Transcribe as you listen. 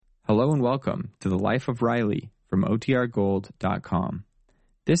Hello and welcome to The Life of Riley from OTRGold.com.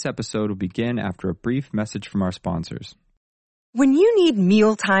 This episode will begin after a brief message from our sponsors. When you need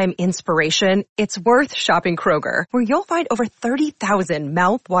mealtime inspiration, it's worth shopping Kroger, where you'll find over 30,000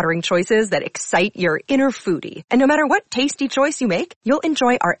 mouth-watering choices that excite your inner foodie. And no matter what tasty choice you make, you'll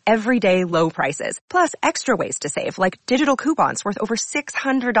enjoy our everyday low prices, plus extra ways to save, like digital coupons worth over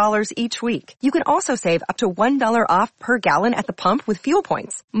 $600 each week. You can also save up to $1 off per gallon at the pump with fuel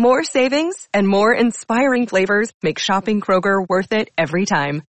points. More savings and more inspiring flavors make shopping Kroger worth it every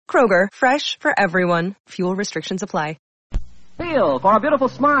time. Kroger, fresh for everyone. Fuel restrictions apply. Feel for a beautiful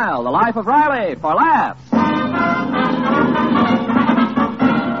smile, The Life of Riley, for laughs.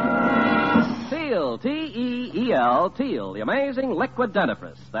 Teal, T-E-E-L, Teal, the amazing liquid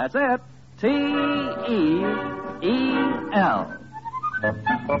dentifrice. That's it, T-E-E-L.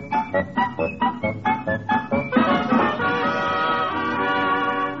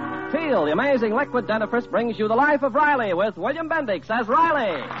 Teal, the amazing liquid dentifrice, brings you The Life of Riley with William Bendix as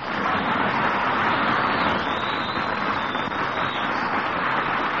Riley.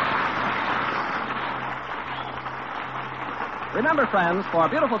 Remember, friends, for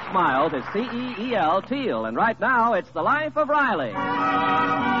beautiful smiles, it's T-E-E-L, Teal. And right now, it's The Life of Riley.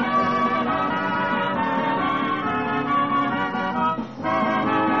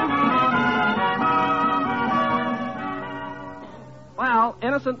 Well,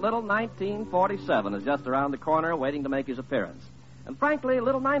 innocent little 1947 is just around the corner waiting to make his appearance. And frankly,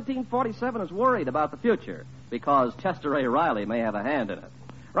 little 1947 is worried about the future because Chester A. Riley may have a hand in it.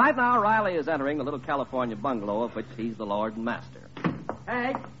 Right now, Riley is entering the little California bungalow of which he's the lord and master.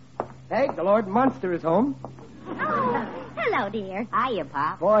 Peg, the Lord Monster is home. Oh, hello, dear. Hiya,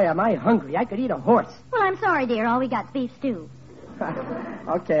 Pop. Boy, am I hungry. I could eat a horse. Well, I'm sorry, dear. All we got's beef stew.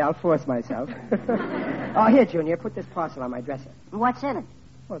 Okay, I'll force myself. Oh, here, Junior, put this parcel on my dresser. What's in it?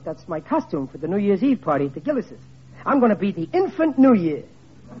 Well, that's my costume for the New Year's Eve party at the Gillis's. I'm going to be the infant New Year.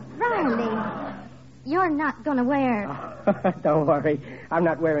 Riley, you're not going to wear... Don't worry. I'm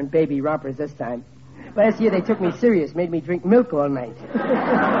not wearing baby rompers this time. Last year they took me serious, made me drink milk all night.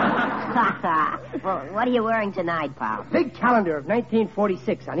 Well, what are you wearing tonight, Pop? Big calendar of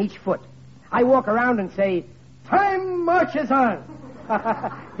 1946 on each foot. I walk around and say, "Time marches on."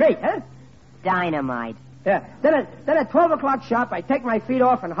 Great, huh? Dynamite. Yeah. Then at 12 o'clock sharp, I take my feet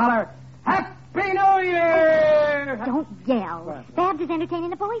off and holler, "Happy New Year!" Don't yell. Babs is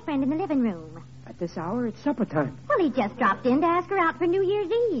entertaining a boyfriend in the living room. At this hour, it's supper time. Well, he just dropped in to ask her out for New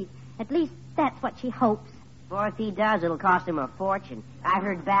Year's Eve. At least that's what she hopes. Or if he does, it'll cost him a fortune. I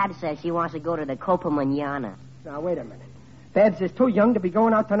heard Babs says she wants to go to the Copa Manana. Now, wait a minute. Babs is too young to be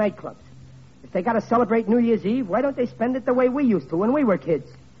going out to nightclubs. If they got to celebrate New Year's Eve, why don't they spend it the way we used to when we were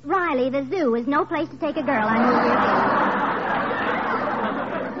kids? Riley, the zoo is no place to take a girl on New Year's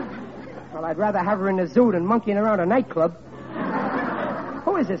Eve. Well, I'd rather have her in the zoo than monkeying around a nightclub.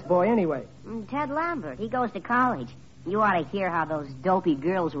 Who is this boy, anyway? Ted Lambert. He goes to college. You ought to hear how those dopey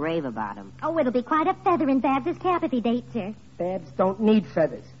girls rave about him. Oh, it'll be quite a feather in Babs's cap if he dates her. Babs don't need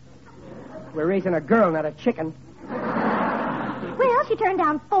feathers. We're raising a girl, not a chicken. Well, she turned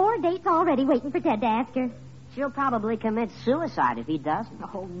down 4 dates already waiting for Ted to ask her. She'll probably commit suicide if he doesn't.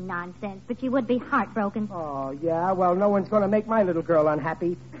 Oh, nonsense. But she would be heartbroken. Oh, yeah? Well, no one's going to make my little girl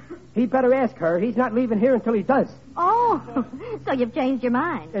unhappy. He'd better ask her. He's not leaving here until he does. Oh, so you've changed your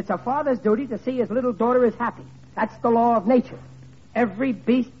mind. It's a father's duty to see his little daughter is happy. That's the law of nature. Every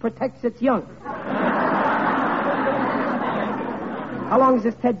beast protects its young. How long has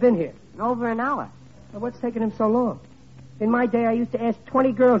this Ted been here? Over an hour. Well, what's taking him so long? In my day, I used to ask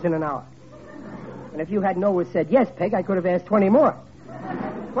 20 girls in an hour. And if you hadn't always said yes, Peg, I could have asked 20 more.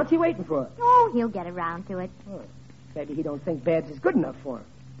 What's he waiting for? Oh, he'll get around to it. Oh, maybe he don't think Babs is good enough for him.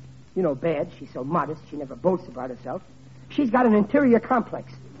 You know Babs, she's so modest, she never boasts about herself. She's got an interior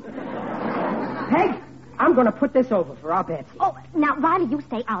complex. Peg, I'm going to put this over for our Babsy. Oh, now, Riley, you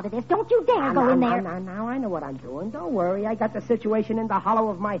stay out of this. Don't you dare go in there. Now, I know what I'm doing. Don't worry. I got the situation in the hollow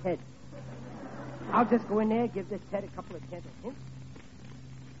of my head. I'll just go in there, give this Ted a couple of gentle hints.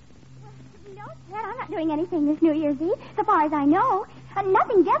 No, Ted, I'm not doing anything this New Year's Eve, so far as I know.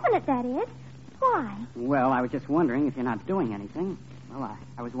 Nothing definite, that is. Why? Well, I was just wondering if you're not doing anything. Well,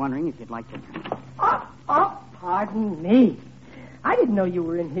 I was wondering if you'd like to... Oh, pardon me. I didn't know you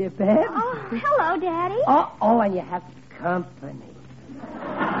were in here, Babs. Oh, hello, Daddy. And you have company.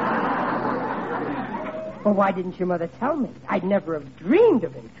 Well, why didn't your mother tell me? I'd never have dreamed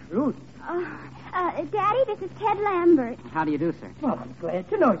of intruding. Daddy, this is Ted Lambert. How do you do, sir? Well, I'm glad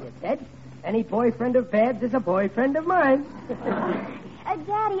to know you, Ted. Any boyfriend of Babs is a boyfriend of mine.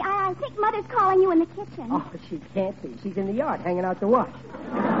 Daddy, I think Mother's calling you in the kitchen. Oh, she can't be. She's in the yard hanging out the wash.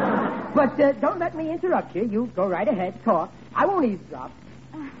 But don't let me interrupt you. You go right ahead. Talk. I won't eavesdrop.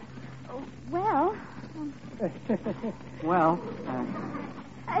 Well, Well,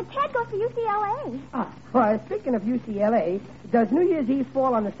 Ted goes to UCLA. Well, speaking of UCLA, does New Year's Eve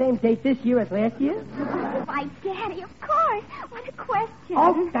fall on the same date this year as last year? Why, Daddy, of course. What a question.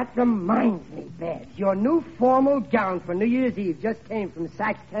 Oh, that reminds me, Babs. Your new formal gown for New Year's Eve just came from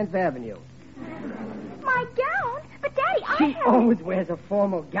Saks 10th Avenue. My gown? But, Daddy, She always wears a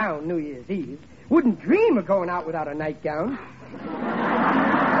formal gown New Year's Eve. Wouldn't dream of going out without a nightgown.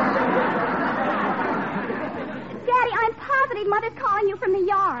 Daddy, I'm positive Mother's calling you from the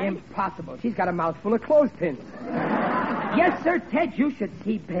yard. Impossible. She's got a mouthful of clothespins. Yes, sir, Ted, you should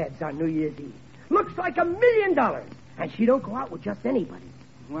see Babs on New Year's Eve. Looks like $1 million. And she don't go out with just anybody.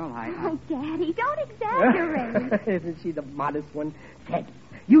 well, Oh, Daddy, don't exaggerate. Isn't she the modest one? Ted,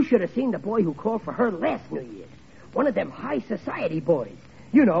 you should have seen the boy who called for her last New Year's. One of them high society boys.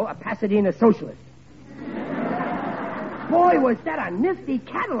 You know, a Pasadena socialist. Boy, was that a nifty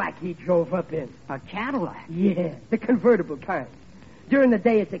Cadillac he drove up in. A Cadillac? Yeah, the convertible kind. During the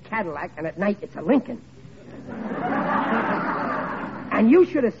day, it's a Cadillac, and at night, it's a Lincoln. And you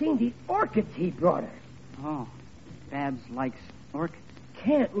should have seen the orchids he brought her. Oh, Babs likes orchids.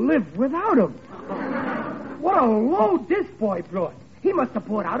 Can't live without them. What a load this boy brought. He must have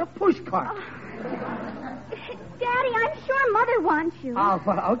brought out a push cart. Daddy, I'm sure Mother wants you. Oh,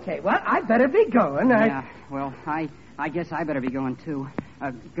 well, okay. Well, I better be going. Yeah, well, I guess I better be going, too.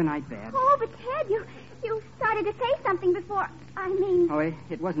 Good night, Babs. Oh, but Ted, you started to say something before. Oh,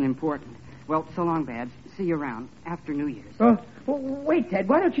 it wasn't important. Well, so long, Babs. See you around after New Year's. Wait, Ted.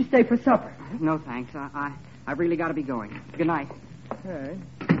 Why don't you stay for supper? No, thanks. I really got to be going. Good night. All right.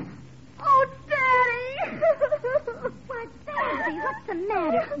 Oh, Daddy! Why, Daddy, what's the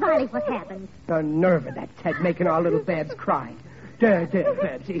matter? Riley, what happened? The nerve of that Ted making our little Babs cry. There,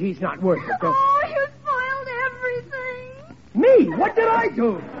 Babs. He's not worth it. Oh, you spoiled everything. Me? What did I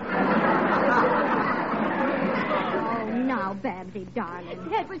do? Oh, now, Babsy, darling.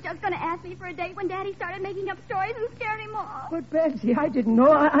 Ted was just going to ask me for a date when Daddy started making up stories and scared him off. But, Babsy, I didn't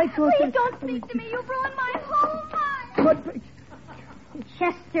know. I thought Please don't speak to me. You've ruined my whole life. But,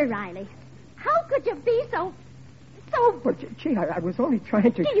 Chester Riley, how could you be so... gee, I was only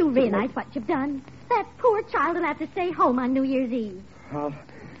trying to... Do you realize what you've done? That poor child will have to stay home on New Year's Eve.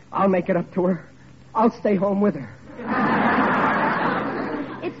 I'll make it up to her. I'll stay home with her.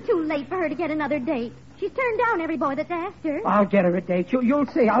 It's too late for her to get another date. She's turned down every boy that's asked her. I'll get her a date. You'll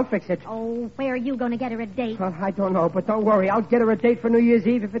see. I'll fix it. Oh, where are you going to get her a date? Well, I don't know, but don't worry. I'll get her a date for New Year's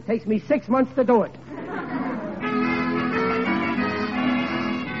Eve if it takes me 6 months to do it.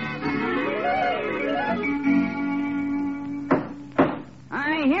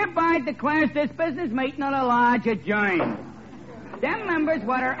 I hereby declares this business meeting of the lodge adjourned. Them members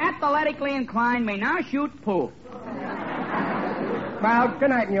what are athletically inclined may now shoot pool. Well, good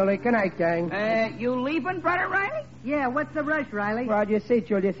night, Muley. Good night, gang. You leaving, Brother Riley? Yeah, what's the rush, Riley? Well, you see,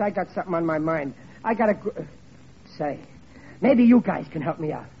 Julius, I got something on my mind. I got to... Say, maybe you guys can help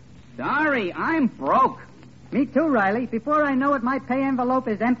me out. Sorry, I'm broke. Me too, Riley. Before I know it, my pay envelope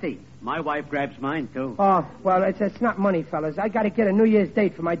is empty. My wife grabs mine, too. Oh, well, it's not money, fellas. I got to get a New Year's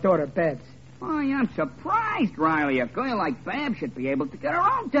date for my daughter, Babs. Oh, I'm surprised, Riley. A girl like Babs should be able to get her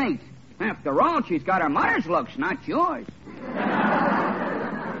own dates. After all, she's got her mother's looks, not yours.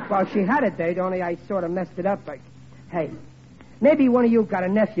 Well, she had a date, only I sort of messed it up. Like, hey, maybe one of you got a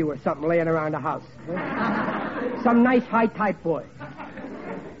nephew or something laying around the house. Some nice high-type boy.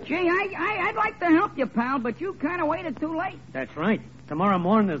 Gee, I'd like to help you, pal, but you kind of waited too late. That's right. Tomorrow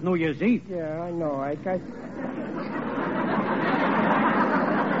morning is New Year's Eve. Yeah, I know.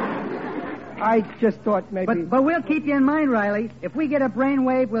 I just thought maybe... But we'll keep you in mind, Riley. If we get a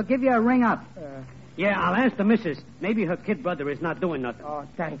brainwave, we'll give you a ring up. Yeah, I'll ask the missus. Maybe her kid brother is not doing nothing. Oh,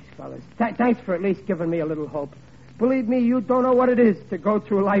 thanks, fellas. Thanks for at least giving me a little hope. Believe me, you don't know what it is to go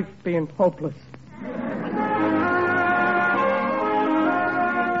through life being hopeless.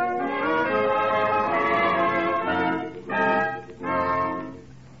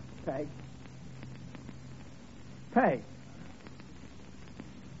 Peg.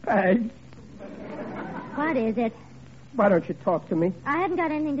 What is it? Why don't you talk to me? I haven't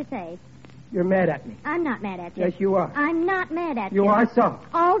got anything to say. You're mad at me. I'm not mad at you. Yes, you are. I'm not mad at you. You are so.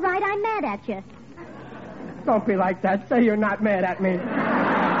 All right, I'm mad at you. Don't be like that. Say you're not mad at me.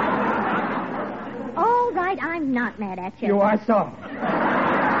 All right, I'm not mad at you. You are so.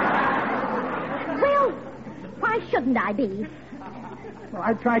 Well, why shouldn't I be? Well,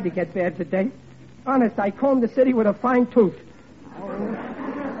 I tried to get bad today. Honest, I combed the city with a fine tooth.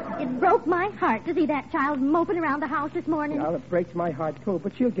 It broke broke my heart to see that child moping around the house this morning. Well, it breaks my heart, too,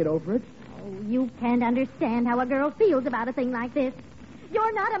 but she'll get over it. Oh, you can't understand how a girl feels about a thing like this.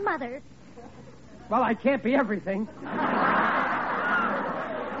 You're not a mother. Well, I can't be everything.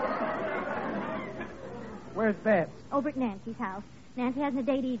 Where's Babs? Over at Nancy's house. Nancy hasn't a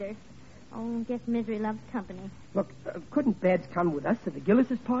date either. Oh, guess misery loves company. Look, couldn't Babs come with us to the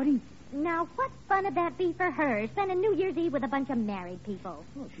Gillis's party? Now, what fun would that be for her, spending New Year's Eve with a bunch of married people?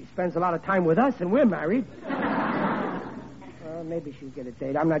 Well, she spends a lot of time with us, and we're married. Maybe she'll get a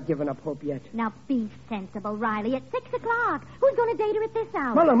date. I'm not giving up hope yet. Now, be sensible, Riley. It's 6 o'clock. Who's going to date her at this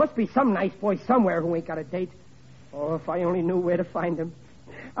hour? Well, there must be some nice boy somewhere who ain't got a date. Oh, if I only knew where to find him.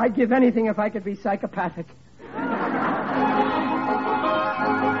 I'd give anything if I could be psychopathic.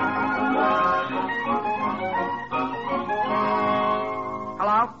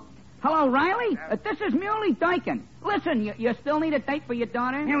 Hello? Hello, Riley? This is Muley Dykin. Listen, you still need a date for your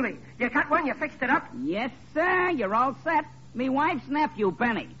daughter? Muley, you got one? You fixed it up? Yes, sir. You're all set. Me wife's nephew,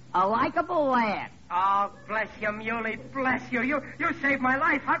 Benny. A likable lad. Oh, bless you, Muley. Bless you. You saved my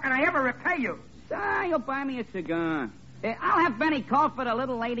life. How can I ever repay you? Sir, you'll buy me a cigar. I'll have Benny call for the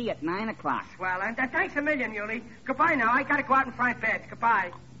little lady at 9 o'clock. Well, and thanks a million, Muley. Goodbye now. I gotta go out and find Babs.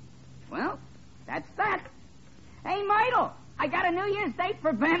 Goodbye. Well, that's that. Hey, Myrtle, I got a New Year's date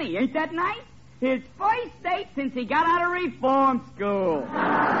for Benny. Ain't that nice? His first date since he got out of reform school.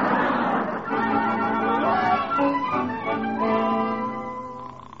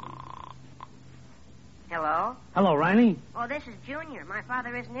 Hello? Hello, Riley. Oh, this is Junior. My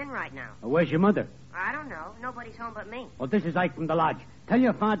father isn't in right now. Where's your mother? I don't know. Nobody's home but me. Well, this is Ike from the lodge. Tell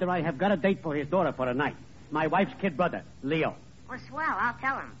your father I have got a date for his daughter for tonight. My wife's kid brother, Leo. Well, swell. I'll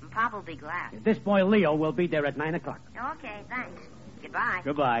tell him. Pop will be glad. This boy, Leo, will be there at 9 o'clock. Okay, thanks. Goodbye.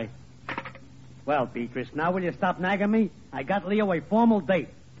 Goodbye. Well, Beatrice, now will you stop nagging me? I got Leo a formal date.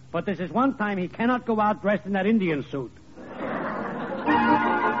 But this is one time he cannot go out dressed in that Indian suit.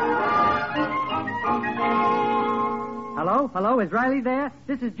 Hello, is Riley there?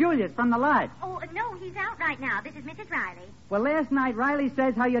 This is Julius from the lodge. Oh, no, he's out right now. This is Mrs. Riley. Well, last night Riley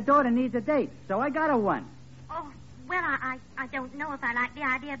says how your daughter needs a date, so I got her one. Oh, well, I don't know if I like the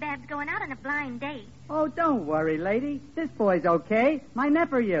idea of Babs going out on a blind date. Oh, don't worry, lady. This boy's okay. My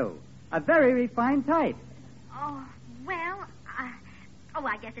nephew. A very refined type. Oh, well,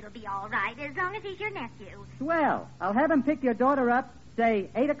 I guess it'll be all right, as long as he's your nephew. Swell. I'll have him pick your daughter up, say,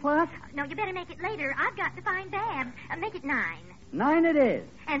 8 o'clock? No, you better make it later. I've got to find Babs. Make it 9. 9 it is.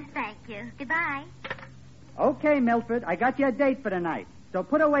 And thank you. Goodbye. Okay, Milford, I got you a date for tonight. So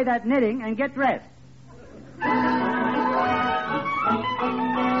put away that knitting and get dressed.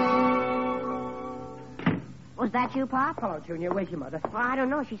 Was that you, Pop? Hello, Junior. Where's your mother? Well, I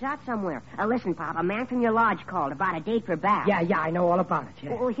don't know. She's out somewhere. Listen, Pop, a man from your lodge called about a date for Babs. Yeah, I know all about it,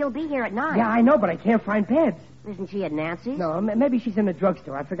 yeah. Well, he'll be here at 9. Yeah, I know, but I can't find Babs. Isn't she at Nancy's? No, maybe she's in the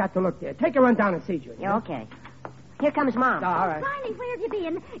drugstore. I forgot to look there. Take her run down and see, Junior. Yeah, okay. Here comes Mom. All right. Riley, where have you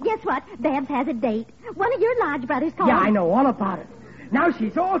been? Guess what? Babs has a date. One of your lodge brothers called. Yeah, I know all about it. Now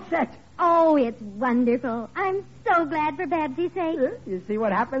she's all set. Oh, it's wonderful. I'm so glad for Babsy's sake. You see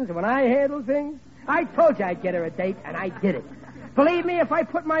what happens when I handle things? I told you I'd get her a date, and I did it. Believe me, if I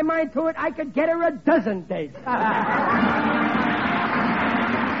put my mind to it, I could get her a dozen dates.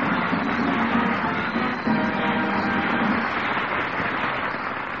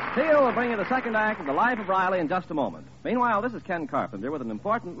 Theo will bring you the second act of The Life of Riley in just a moment. Meanwhile, this is Ken Carpenter with an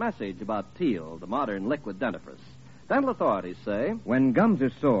important message about Teal, the modern liquid dentifrice. Dental authorities say, when gums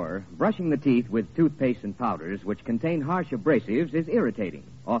are sore, brushing the teeth with toothpaste and powders which contain harsh abrasives is irritating,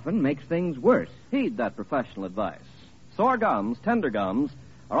 often makes things worse. heed that professional advice. Sore gums, tender gums,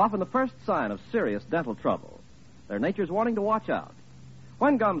 are often the first sign of serious dental trouble. They're nature's warning to watch out.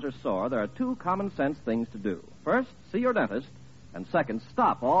 When gums are sore, there are 2 common sense things to do. First, see your dentist, and second,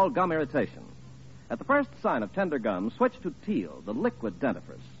 stop all gum irritation. At the first sign of tender gums, switch to Teal, the liquid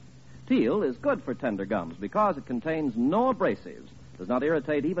dentifrice. Teal is good for tender gums because it contains no abrasives, does not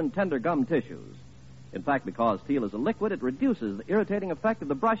irritate even tender gum tissues. In fact, because Teal is a liquid, it reduces the irritating effect of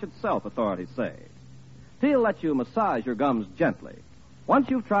the brush itself, authorities say. Teal lets you massage your gums gently. Once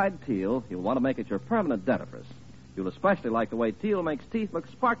you've tried Teal, you'll want to make it your permanent dentifrice. You'll especially like the way Teal makes teeth look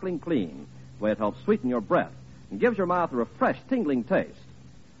sparkling clean, the way it helps sweeten your breath and gives your mouth a refreshed, tingling taste.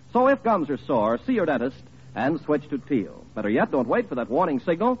 So if gums are sore, see your dentist and switch to Teal. Better yet, don't wait for that warning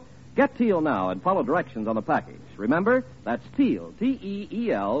signal. Get Teal now and follow directions on the package. Remember, that's Teal,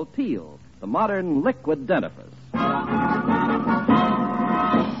 T-E-E-L, Teal, the modern liquid dentifrice.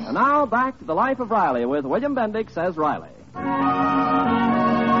 And now, back to The Life of Riley with William Bendix as Riley.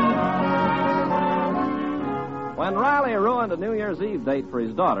 When Riley ruined a New Year's Eve date for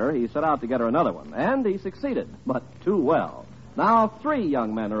his daughter, he set out to get her another one, and he succeeded, but too well. Now 3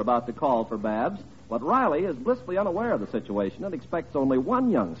 young men are about to call for Babs, but Riley is blissfully unaware of the situation and expects only one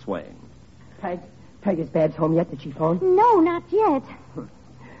young swain. Peg, is Babs home yet? Did she phone? No, not yet.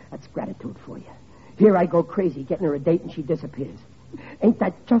 That's gratitude for you. Here I go crazy getting her a date and she disappears. Ain't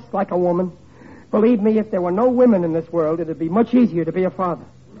that just like a woman? Believe me, if there were no women in this world, it'd be much easier to be a father.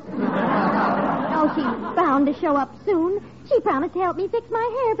 Oh, she's bound to show up soon. She promised to help me fix my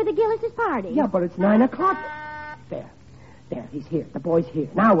hair for the Gillis' party. Yeah, but it's 9 o'clock. There, he's here. The boy's here.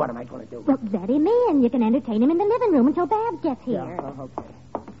 Now what am I going to do? Well, let him in. You can entertain him in the living room until Babs gets here. Yeah, okay.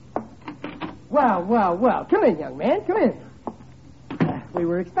 Well. Come in, young man. Come in. We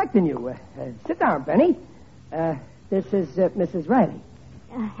were expecting you. Sit down, Benny. This is Mrs. Riley.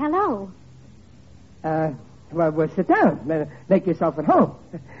 Hello. Well, sit down. Make yourself at home.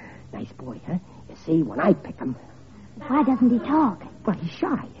 Nice boy, huh? You see, when I pick him... Why doesn't he talk? Well, he's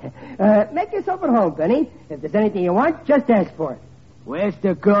shy. Make yourself at home, Benny. If there's anything you want, just ask for it. Where's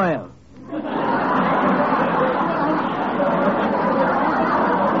the girl?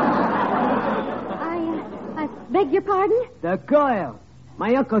 I beg your pardon? The girl.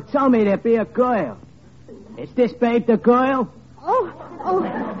 My uncle told me there'd be a girl. Is this babe the girl? Oh,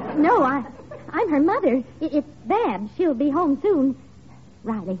 no, I'm her mother. It's Babs. She'll be home soon.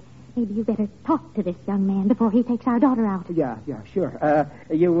 Riley, maybe you better talk to this young man before he takes our daughter out. Yeah, sure.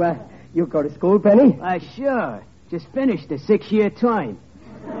 You go to school, Benny? Sure. Just finished the 6-year term.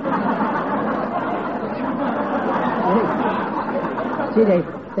 See,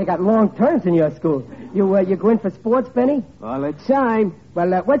 they got long terms in your school. You go in for sports, Benny? All the time.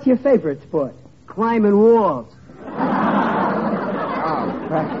 Well, what's your favorite sport? Climbing walls.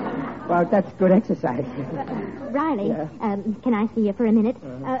 Well, that's good exercise. Riley, Yeah? Can I see you for a minute?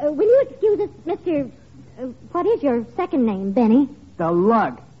 Will you excuse us, Mr. What is your second name, Benny? The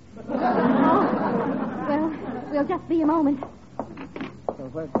lug. Well, we'll just be a moment.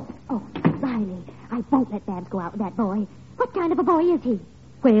 Oh, Riley, I won't let Babs go out with that boy. What kind of a boy is he?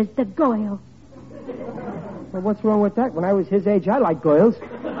 Where's the girl? Well, what's wrong with that? When I was his age, I liked girls.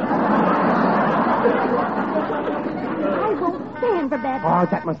 I won't stand for Babs. Oh,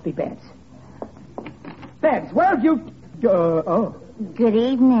 that must be Babs. Babs, where have you... Good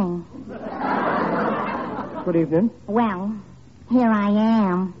evening. Good evening. Well, here I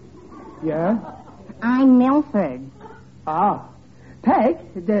am. Yeah? I'm Milford. Ah. Peg,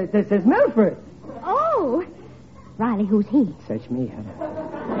 this is Milford. Oh. Riley, who's he? Search me.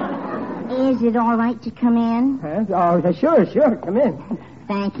 Is it all right to come in? Huh? Oh, sure. Come in.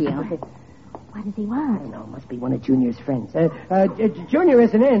 Thank you. What does he want? No, must be one of Junior's friends. Junior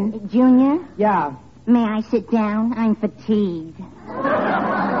isn't in. Junior? Yeah. May I sit down? I'm fatigued.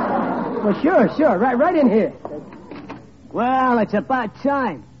 Well, sure. Right in here. Well, it's about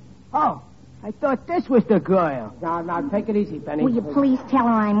time. Oh, I thought this was the girl. Now, take it easy, Benny. Will you please tell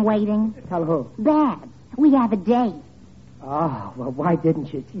her I'm waiting? Tell who? Babs. We have a date. Oh, well, why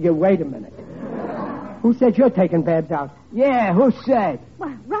didn't you? Wait a minute. Who said you're taking Babs out? Yeah, who said?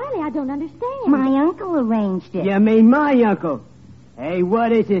 Well, Riley, I don't understand. My uncle arranged it. You mean my uncle? Hey,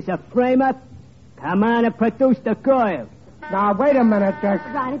 what is this, a frame-up? Come on and produce the girl. Now, wait a minute.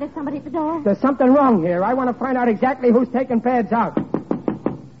 Riley, there's somebody at the door. There's something wrong here. I want to find out exactly who's taking Babs out.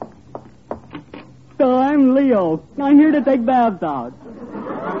 So I'm Leo. I'm here to take Babs out.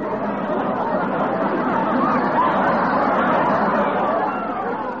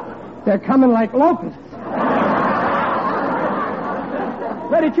 They're coming like locusts.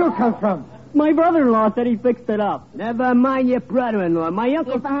 Where did you come from? My brother-in-law said he fixed it up. Never mind your brother-in-law. My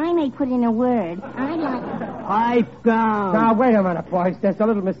uncle... If I may put in a word, I'd like... Pipe down. Now, wait a minute, boys. There's a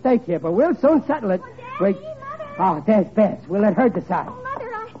little mistake here, but we'll soon settle it. Daddy, Wait. Mother. Oh, there's Babs. We'll let her decide. Oh, Mother,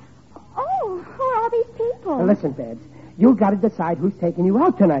 who are all these people? Now, listen, Babs. You got to decide who's taking you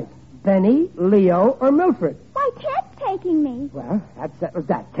out tonight. Benny, Leo, or Milford. Why, Ted's taking me. Well, that settles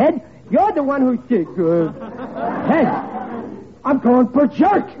that. Ted, you're the one who's... Ted, I'm going for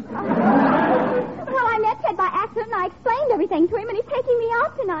jerk. Well, I met Ted by accident, and I explained everything to him, and he's taking me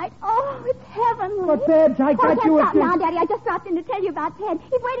out tonight. Oh, it's heavenly. But, Babs, I got you... Stop now, Daddy. I just dropped in to tell you about Ted.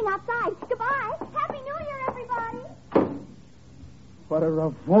 He's waiting outside. Goodbye. Happy New Year, everybody. What a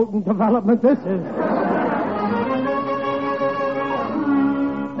revolting development this is.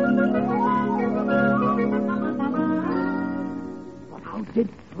 But how did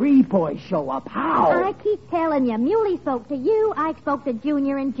 3 boys show up? How? I keep telling you. Muley spoke to you, I spoke to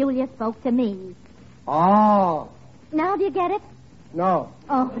Junior, and Julia spoke to me. Oh. Now do you get it? No.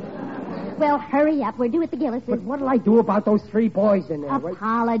 Oh. Well, hurry up. We're due at the Gillises. But what'll I do about those 3 boys in there?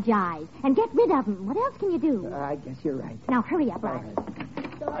 Apologize. And get rid of them. What else can you do? I guess you're right. Now, hurry up, Riley.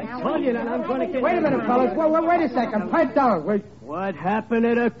 I told you that I'm going to get... Wait a minute, fellas. Wait a second. Pipe down. Wait. What happened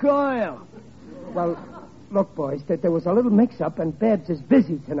to the coil? Well, look, boys, there was a little mix-up, and Babs is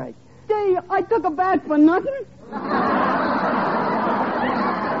busy tonight. Say, I took a bath for nothing?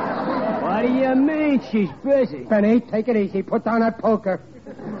 What do you mean she's busy? Benny, take it easy. Put down that poker.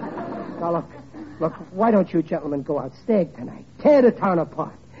 Now, look, why don't you gentlemen go out stag tonight? Tear the town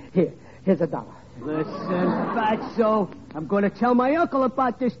apart. Here's $1. Listen, Fatso, I'm going to tell my uncle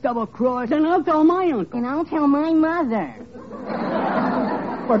about this double cross. Then I'll tell my uncle. And I'll tell my mother.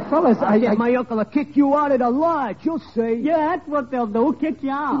 But, fellas, I get my uncle to kick you out of the lodge. You'll see. Yeah, that's what they'll do. Kick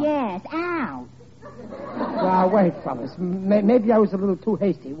you out. Yes, out. Now, wait, fellas. Maybe I was a little too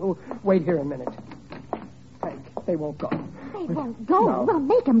hasty. We'll wait here a minute. Hank, they won't go. They won't go. No. Well,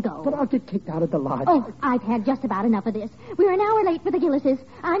 make them go. But I'll get kicked out of the lodge. Oh, I've had just about enough of this. We're an hour late for the Gillises.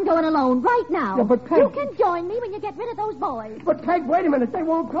 I'm going alone right now. Yeah, but Peg... You can join me when you get rid of those boys. But, Peg, wait a minute. They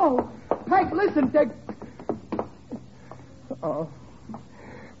won't go. Peg, listen, Peg. Uh-oh.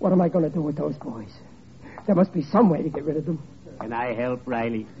 What am I going to do with those boys? There must be some way to get rid of them. Can I help,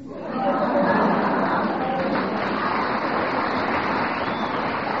 Riley?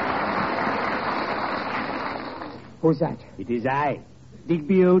 Who's that? It is I,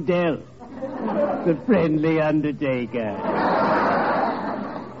 Digby Odell, the friendly undertaker.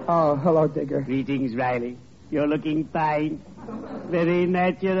 Oh, hello, Digger. Greetings, Riley. You're looking fine. Very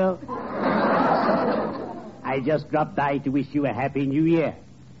natural. I just dropped by to wish you a Happy New Year.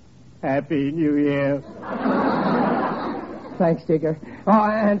 Happy New Year. Thanks, Digger. Oh,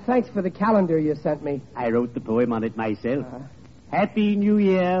 and thanks for the calendar you sent me. I wrote the poem on it myself. Happy New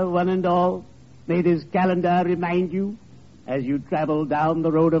Year, one and all. May this calendar remind you, as you travel down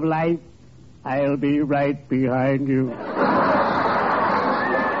the road of life, I'll be right behind you.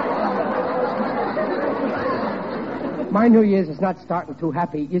 My New Year's is not starting too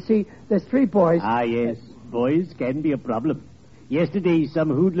happy. You see, there's 3 boys. Ah, yes. Boys can be a problem. Yesterday, some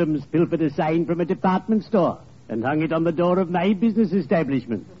hoodlums pilfered a sign from a department store and hung it on the door of my business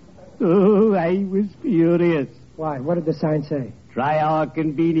establishment. Oh, I was furious. Why? What did the sign say? Try our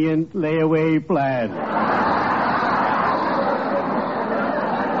convenient layaway plan.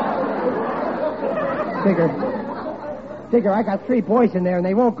 Digger, I got 3 boys in there, and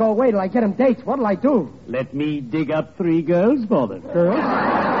they won't go away till I get them dates. What'll I do? Let me dig up 3 girls for them. Girls?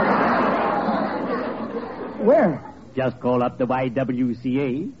 Where? Just call up the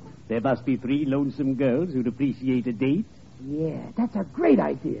YWCA. There must be 3 lonesome girls who'd appreciate a date. Yeah, that's a great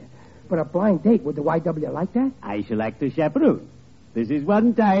idea. But a blind date, would the YW like that? I shall act as chaperone. This is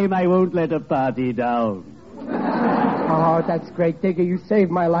one time I won't let a party down. Oh, that's great, Digger. You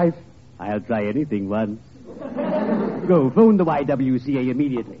saved my life. I'll try anything once. Go, phone the YWCA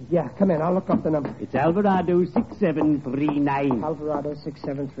immediately. Yeah, come in. I'll look up the number. It's Alvarado 6739. Alvarado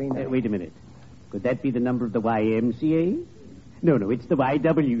 6739. Wait a minute. Could that be the number of the YMCA? No, it's the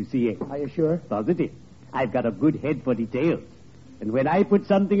YWCA. Are you sure? Positive. I've got a good head for details. And when I put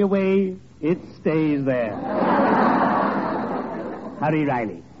something away, it stays there. Hurry,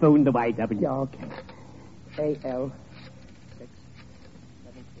 Riley. Phone the YW. Yeah, okay. AL 6.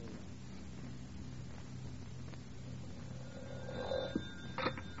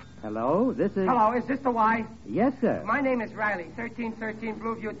 Hello, this is... Hello, is this the Y? Yes, sir. My name is Riley, 1313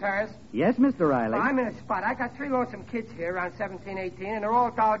 Blueview Terrace. Yes, Mr. Riley. Well, I'm in a spot. I got 3 lonesome kids here around 17, 18, and they're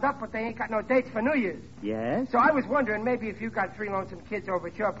all dolled up, but they ain't got no dates for New Year's. Yes? So I was wondering maybe if you got 3 lonesome kids over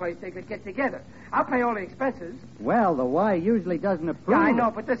at your place, they could get together. I'll pay all the expenses. Well, the Y usually doesn't approve. Yeah, I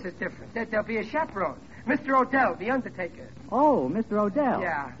know, but this is different. There'll be a chaperone. Mr. Odell, the undertaker. Oh, Mr. Odell.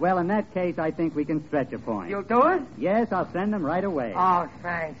 Yeah. Well, in that case, I think we can stretch a point. You'll do it? Yes, I'll send them right away. Oh,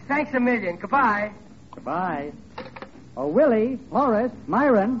 thanks. Thanks a million. Goodbye. Goodbye. Oh, Willie, Horace,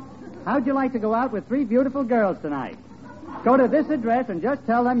 Myron, how'd you like to go out with 3 beautiful girls tonight? Go to this address and just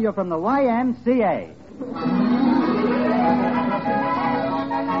tell them you're from the YMCA.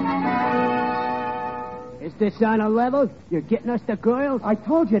 Is this on a level? You're getting us the girls? I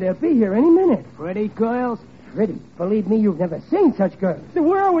told you they'll be here any minute. Pretty girls? Pretty. Believe me, you've never seen such girls. So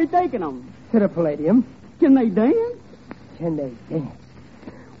where are we taking them? To the Palladium. Can they dance? Can they dance?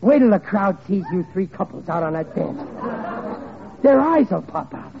 Wait till the crowd sees you 3 couples out on that dance. Their eyes will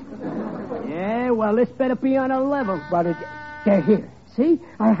pop out. Yeah, well, this better be on a level. Well, they're here. See?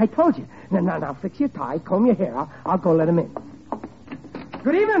 I told you. Now, fix your tie, comb your hair. I'll go let them in.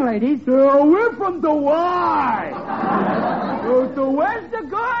 Good evening, ladies. We're from the Y. So where's the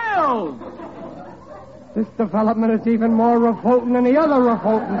girls? This development is even more revolting than the other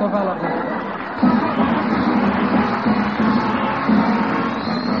revolting development.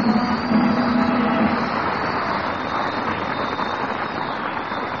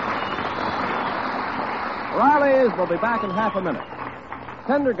 Riley's will be back in half a minute.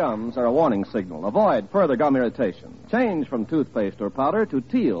 Tender gums are a warning signal. Avoid further gum irritation. Change from toothpaste or powder to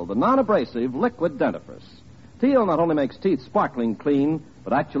Teal, the non-abrasive liquid dentifrice. Teal not only makes teeth sparkling clean,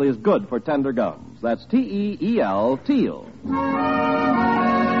 but actually is good for tender gums. That's T-E-E-L, Teal.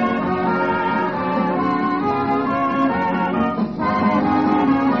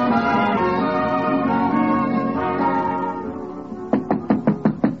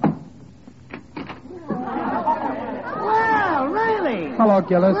 Hello,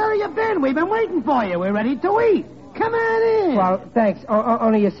 Gillis. Where have you been? We've been waiting for you. We're ready to eat. Come on in. Well, thanks.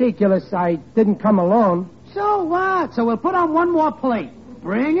 Only you see, Gillis, I didn't come alone. So what? So we'll put on one more plate.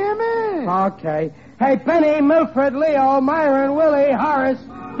 Bring him in. Okay. Hey, Penny, Milford, Leo, Myron, Willie, Horace,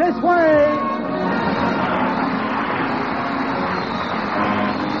 this way.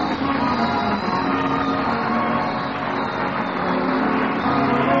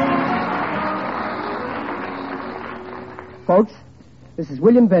 Folks, this is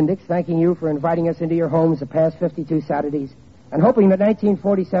William Bendix thanking you for inviting us into your homes the past 52 Saturdays and hoping that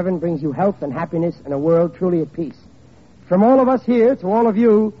 1947 brings you health and happiness and a world truly at peace. From all of us here to all of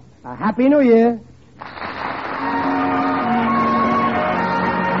you, a Happy New Year.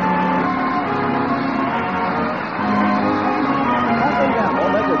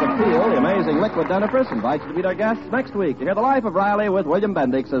 Teal, the amazing liquid dentifrice, invites you to meet our guests next week to hear The Life of Riley with William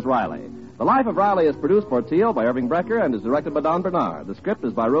Bendix as Riley. The Life of Riley is produced for Teal by Irving Brecker and is directed by Don Bernard. The script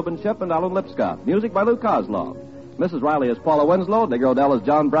is by Reuben Ship and Alan Lipscott. Music by Lou Kozlov. Mrs. Riley is Paula Winslow. Digger Odell is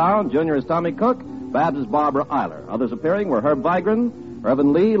John Brown. Junior is Tommy Cook. Babs is Barbara Eiler. Others appearing were Herb Vigran,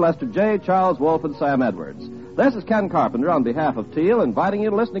 Irvin Lee, Lester J., Charles Wolfe, and Sam Edwards. This is Ken Carpenter on behalf of Teal, inviting you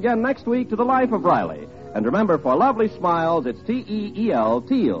to listen again next week to The Life of Riley. And remember, for lovely smiles, it's T-E-E-L,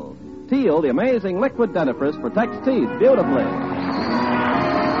 Teal. Teal, the amazing liquid dentifrice, protects teeth beautifully.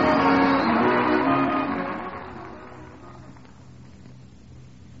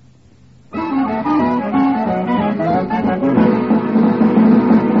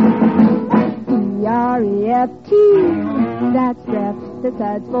 D-R-E-F-T, that's Dreft, the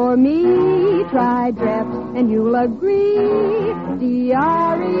suds for me. Try Dreft and you'll agree.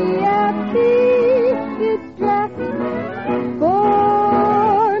 D-R-E-F-T, it's Dreft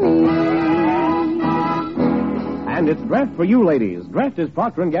for me. And it's Dreft for you, ladies. Dreft is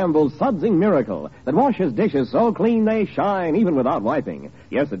Procter & Gamble's sudsing miracle that washes dishes so clean they shine even without wiping.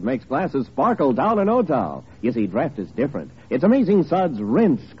 Yes, it makes glasses sparkle down in no time. You see, Dreft is different. Its amazing suds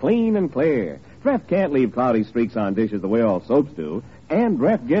rinse clean and clear. Dreft can't leave cloudy streaks on dishes the way all soaps do. And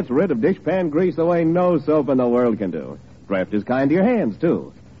Dreft gets rid of dishpan grease the way no soap in the world can do. Dreft is kind to your hands,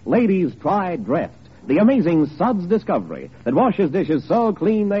 too. Ladies, try Dreft, the amazing suds discovery that washes dishes so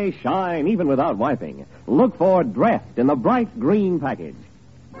clean they shine even without wiping. Look for Dreft in the bright green package.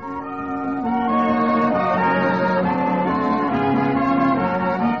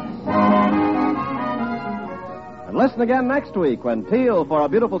 And listen again next week when Teal, for a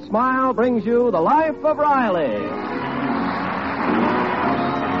Beautiful Smile, brings you The Life of Riley.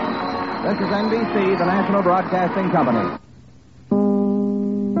 This is NBC, the National Broadcasting Company.